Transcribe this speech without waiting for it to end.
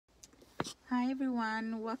Hi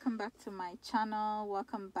everyone, welcome back to my channel.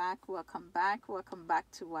 Welcome back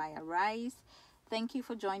to Why Arise. Thank you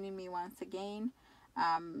for joining me once again.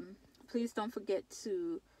 Please don't forget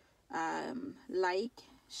to like,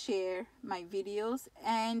 share my videos,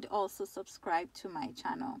 and also subscribe to my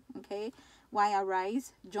channel. Okay, Why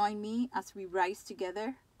Arise. Join me as we rise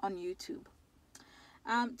together on YouTube.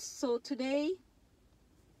 So today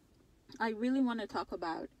I really want to talk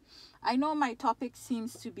about, I know my topic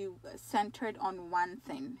seems to be centered on one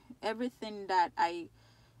thing. Everything that I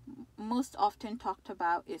most often talked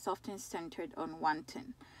about is often centered on one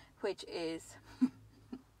thing, which is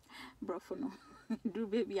brofono. Do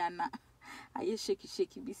baby Anna. I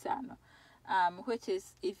shaky bisano. Which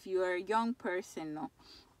is, if you're a young person,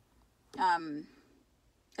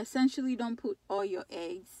 essentially don't put all your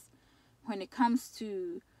eggs when it comes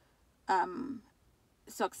to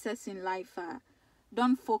success in life.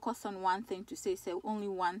 Don't focus on one thing to say only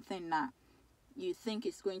one thing that you think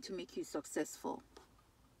is going to make you successful.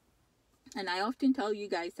 And I often tell you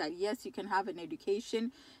guys that yes, you can have an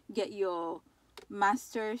education, get your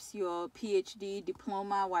master's, your PhD,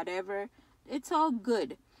 diploma, whatever. It's all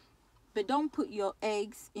good. But don't put your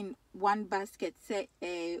eggs in one basket. Say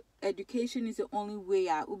education is the only way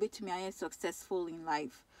I am successful in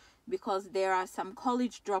life. Because there are some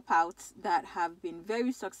college dropouts that have been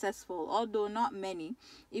very successful, although not many.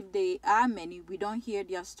 If they are many, we don't hear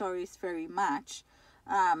their stories very much.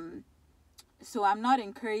 So I'm not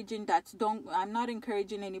encouraging that. I'm not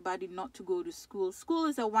encouraging anybody not to go to school. School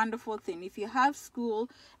is a wonderful thing. If you have school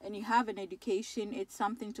and you have an education, it's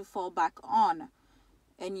something to fall back on.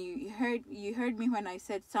 And you heard me when I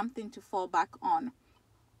said something to fall back on.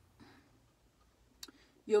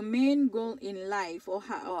 Your main goal in life, or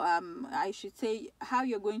how, I should say, how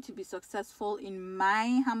you're going to be successful, in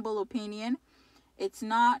my humble opinion, it's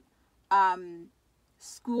not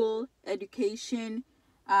school education.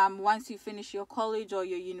 Once you finish your college or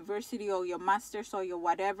your university or your master's or your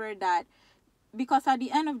whatever, that, because at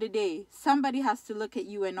the end of the day, somebody has to look at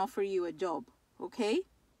you and offer you a job. Okay,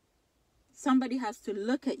 somebody has to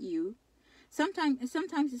look at you. Sometimes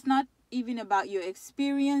it's not even about your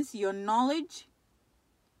experience, your knowledge.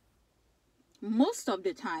 Most of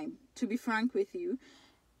the time, to be frank with you,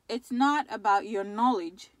 it's not about your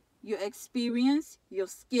knowledge, your experience, your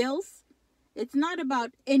skills. It's not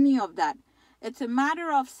about any of that. It's a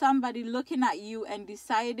matter of somebody looking at you and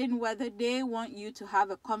deciding whether they want you to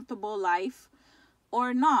have a comfortable life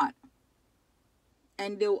or not.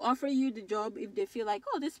 And they'll offer you the job if they feel like,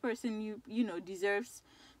 oh, this person you know deserves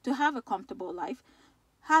to have a comfortable life.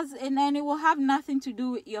 And it will have nothing to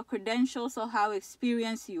do with your credentials or how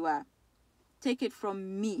experienced you are. Take it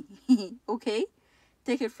from me. Okay,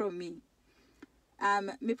 take it from me.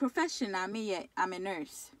 My profession, I'm a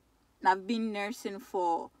nurse, and I've been nursing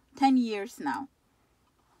for 10 years now.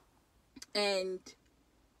 And to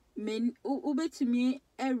me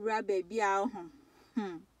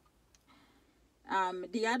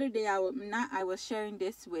the other day I was sharing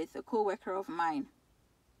this with a co-worker of mine,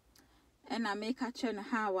 and I make a churn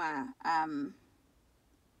how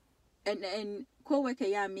and co-worker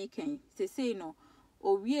ya making say no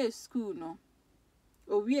we school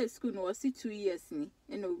or see 2 years ni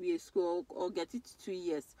in we school or get it 2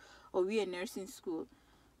 years or we a nursing school,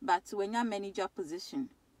 but when you manager position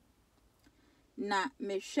na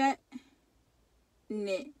me hwe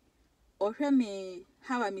ne or hwe me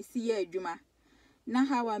how I see ye adwuma na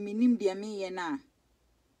how I nim dia me ye na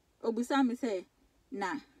obusa me say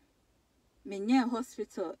na me nye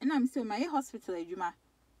hospital, and I'm say my hospital adwuma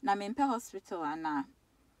na me mpe hospital ana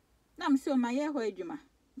na me say my ho adwuma.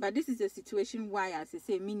 But this is a situation why I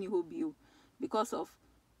say mini hobby, because of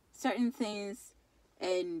certain things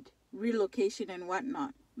and relocation and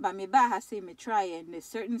whatnot. But me ba has say me try in a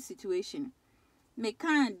certain situation. Me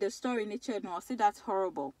can't the story in the church no say that's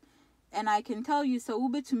horrible. And I can tell you, so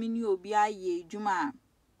ube to me new obi aye juma.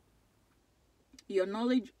 Your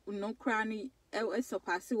knowledge no cranny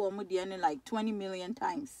surpass like 20 million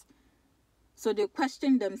times. So they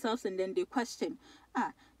question themselves, and then they question,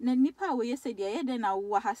 na nipa we said yeah, then I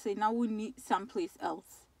will say now we need someplace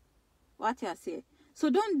else. What I say?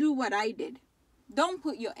 So don't do what I did. Don't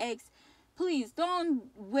put your eggs. Please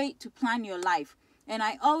don't wait to plan your life. And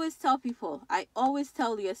I always tell people, I always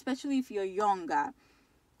tell you, especially if you're younger,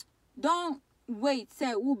 don't wait.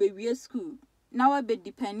 Say baby school. Now I be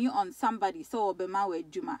depending on somebody. So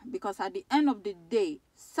juma, because at the end of the day,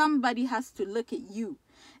 somebody has to look at you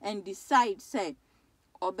and decide, say,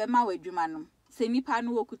 obema we jumano. Say nipa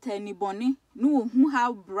no okuta ni boni, no who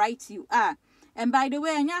how bright you are. And by the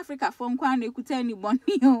way, in Africa, from kwan ekuta ni boni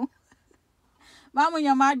o. But when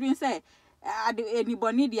your madrin say,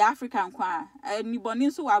 anybody the African kwa anybody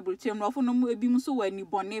so Abrokyire no for no ebi so wa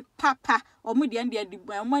anybody papa omo de ande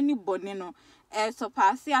de money bone no so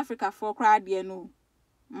pass Africa for crowd de no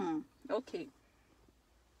okay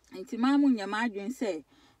enti mamu nyama adwen say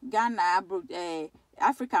Ghana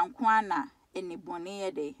African kwa na anybody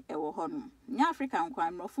ye de ewo ho no nya African kwa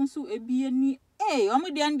no fun so ebi ani omo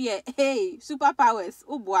de ande superpowers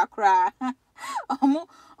obo akra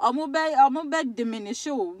omo be diminish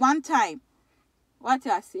one time. What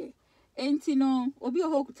I say? Ain't no obi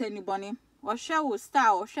ho kuta anybody or share with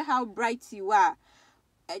star or share how bright you are.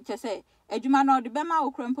 Just say ejuma no de bema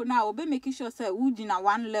okrempo na obi make sure say wood in a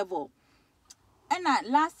one level. And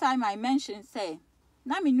last time I mentioned say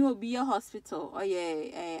na me no be a hospital or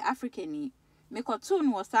African me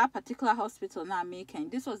cartoon was a particular hospital na making.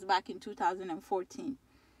 This was back in 2014.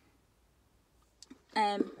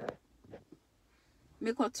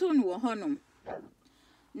 Me cartoon wo honum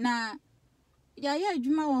na ya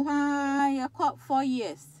adwuma wo ha ya 4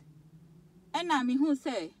 years. And me who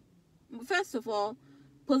say first of all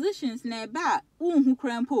positions na ba unhu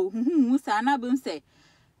krampo hu sa na be say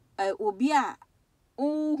obi a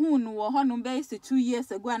hu no wo honum be 2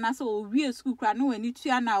 years ago na so owie school kra no wani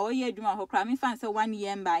tua na o ye adwuma ho kra me fan say 1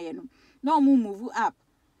 year mbaye no mo move up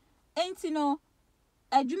enti no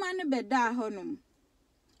adwuma no be da honum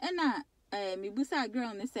ena me busa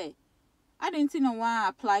girl ne say I didn't know why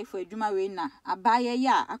apply for adwuma we na abaye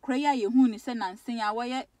ya akraya ye hu ni say nansen ya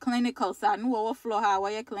woye clinicals a no wo floor ha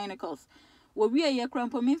woye clinicals wo wie ye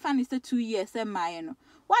krampo me fa ni say 2 years e maye no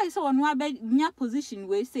why so ono nya position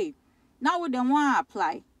we say now we dem want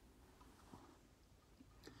apply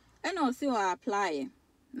and no say we apply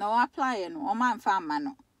no apply no o man fa ma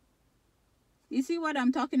no. You see what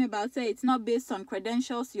I'm talking about? Say it's not based on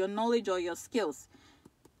credentials, your knowledge or your skills.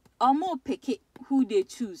 Or more pick it who they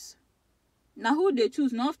choose. Now who they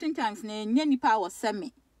choose, no oftentimes any power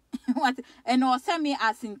semi. What and or semi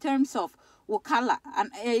as in terms of color and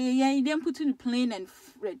you then put in plain and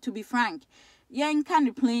to be frank, kind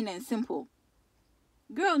of plain and simple.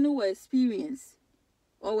 Girl no experience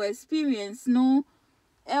or experience no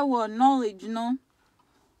knowledge no.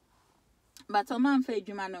 But a man for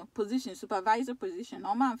no position, supervisor position,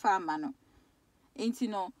 or man for mano. Ain't you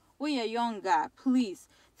know, when you're younger, please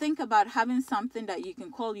think about having something that you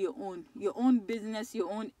can call your own business,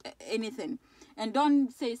 your own anything. And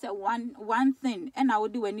don't say one thing. And I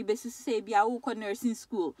would do any basis say be a nursing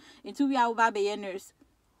school. Into we are a nurse.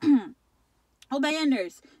 Obey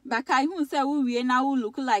nurse. But I who say we now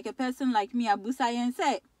look like a person like me, Abusa and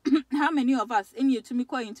say how many of us in you to me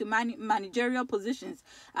going into managerial positions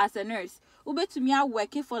as a nurse? Ube to me I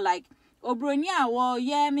working for like Obronia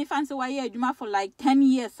well me fancy why you for like 10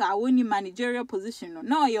 years I win managerial position.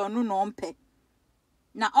 No you no pay.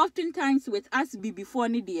 Now oftentimes with us be before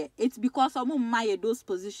ni dear, it's because of my those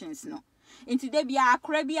positions no. Into they be a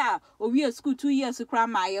crabia or we a school 2 years to cry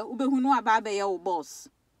my ube who know about your boss.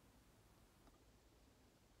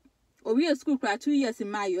 Or we a school cry 2 years in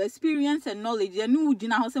my experience and knowledge and no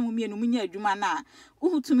dinner house and me and munya jumana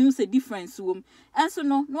who to me a difference womb and so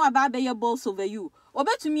no about your boss over you or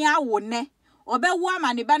bet to me I won't ne or bet one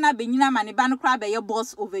manibana benina manibana cry by your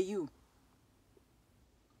boss over you.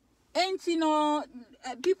 And you know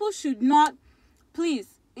people should not, please,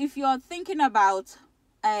 if you're thinking about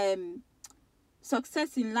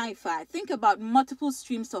success in life, think about multiple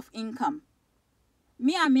streams of income.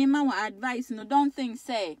 Me and me ma will advise no don't think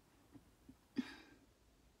say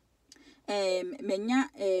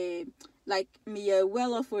like me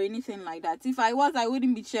well off or anything like that. If I was, I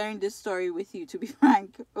wouldn't be sharing this story with you, to be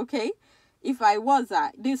frank. Okay, if I was,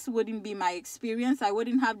 this wouldn't be my experience. I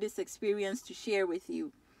wouldn't have this experience to share with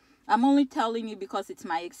you. I'm only telling you because it's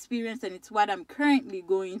my experience and it's what I'm currently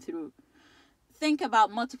going through. Think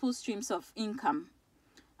about multiple streams of income.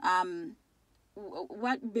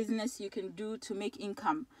 What business you can do to make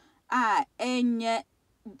income. And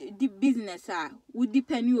the business would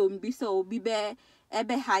depend on be so be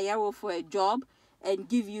hire for a job and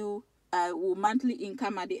give you monthly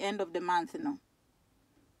income at the end of the month. You know,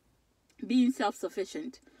 being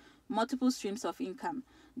self-sufficient, multiple streams of income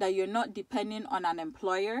that you're not depending on an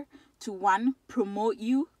employer to one promote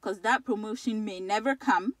you, because that promotion may never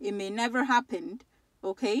come, it may never happen.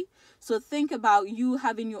 Okay, so think about you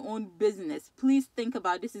having your own business. Please think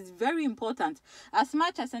about this. Is very important. As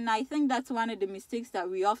much as, and I think that's one of the mistakes that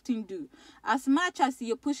we often do, as much as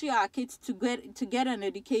you're pushing our kids to get an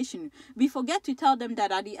education, we forget to tell them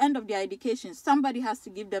that at the end of their education somebody has to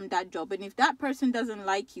give them that job. And if that person doesn't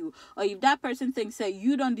like you, or if that person thinks that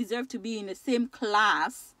you don't deserve to be in the same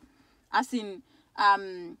class, as in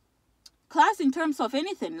class in terms of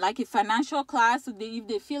anything, like a financial class. If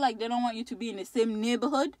they feel like they don't want you to be in the same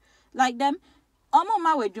neighborhood like them,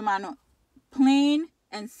 plain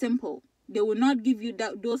and simple. They will not give you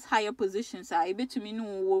those higher positions. I bet to me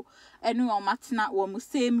no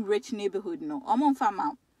same rich neighborhood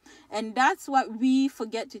no. And that's what we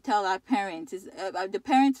forget to tell our parents. The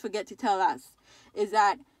parents forget to tell us is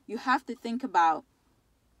that you have to think about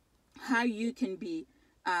how you can be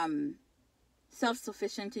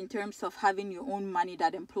self-sufficient in terms of having your own money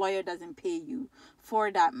that employer doesn't pay you for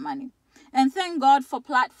that money. And thank God for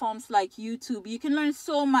platforms like YouTube. You can learn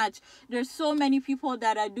so much. There's so many people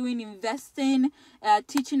that are doing investing,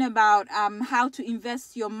 teaching about how to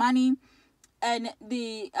invest your money, and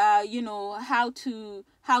the how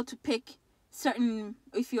to pick certain,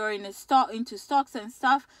 if you're in into stocks and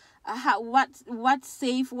stuff, what's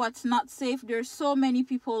safe, what's not safe. There's so many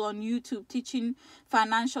people on YouTube teaching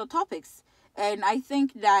financial topics. And I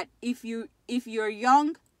think that if you're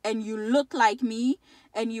young and you look like me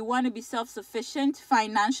and you want to be self-sufficient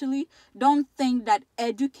financially, don't think that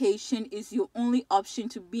education is your only option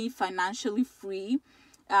to be financially free,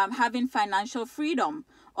 having financial freedom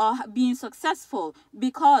or being successful.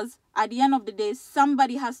 Because at the end of the day,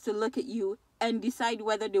 somebody has to look at you and decide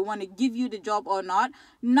whether they want to give you the job or not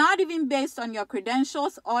even based on your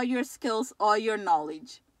credentials or your skills or your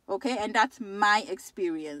knowledge. Okay, and that's my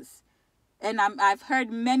experience. And I've heard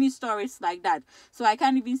many stories like that. So I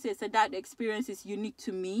can't even say that experience is unique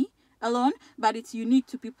to me alone, but it's unique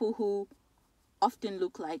to people who often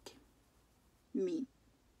look like me.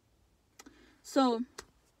 So,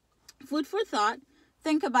 food for thought.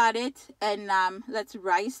 Think about it, and let's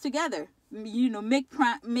rise together. Make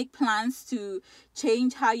plans to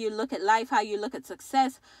change how you look at life, how you look at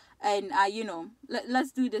success, and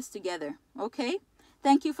let's do this together. Okay?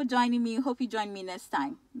 Thank you for joining me. Hope you join me next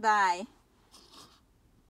time. Bye.